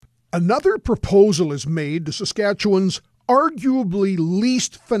Another proposal is made to Saskatchewan's arguably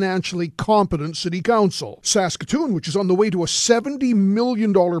least financially competent city council, Saskatoon, which is on the way to a $70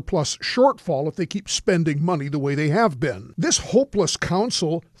 million plus shortfall if they keep spending money the way they have been. This hopeless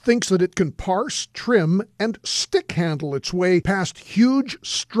council thinks that it can parse, trim, and stick-handle its way past huge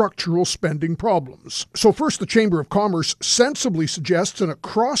structural spending problems. So first, the Chamber of Commerce sensibly suggests an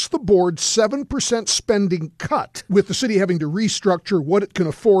across-the-board 7% spending cut, with the city having to restructure what it can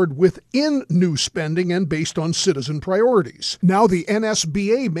afford within new spending and based on citizen priorities. Now the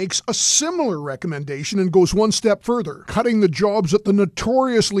NSBA makes a similar recommendation and goes one step further, cutting the jobs at the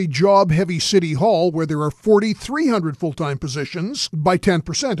notoriously job-heavy City Hall, where there are 4,300 full-time positions, by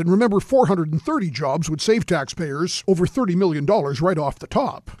 10%. And remember, 430 jobs would save taxpayers over $30 million right off the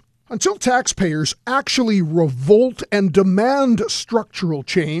top. Until taxpayers actually revolt and demand structural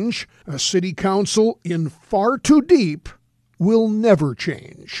change, a city council in far too deep will never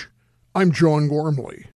change. I'm John Gormley.